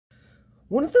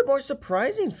One of the more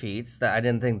surprising feats that I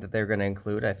didn't think that they're going to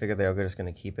include, I figured they were just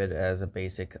going to keep it as a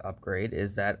basic upgrade,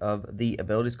 is that of the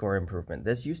ability score improvement.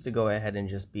 This used to go ahead and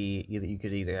just be either you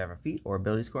could either have a feat or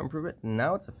ability score improvement.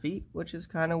 Now it's a feat, which is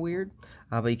kind of weird,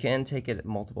 but you can take it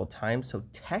multiple times. So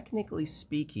technically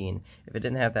speaking, if it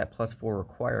didn't have that +4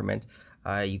 requirement,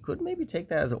 you could maybe take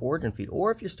that as an origin feat,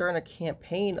 or if you're starting a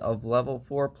campaign of level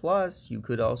 4+, you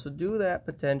could also do that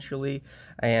potentially,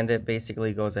 and it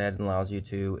basically goes ahead and allows you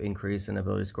to increase an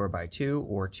ability score by 2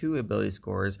 or 2 ability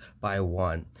scores by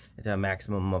 1. It's a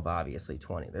maximum of obviously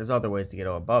 20. There's other ways to get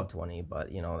above 20,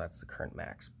 but you know, that's the current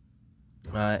max.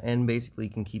 And basically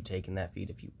you can keep taking that feat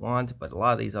if you want, but a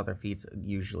lot of these other feats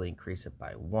usually increase it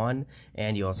by 1,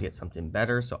 and you also get something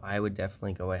better. So I would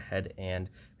definitely go ahead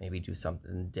and maybe do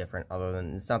something different, other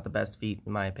than it's not the best feat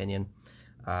in my opinion,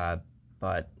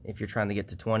 but if you're trying to get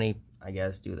to 20, I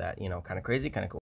guess do that, you know, kind of crazy, kind of cool.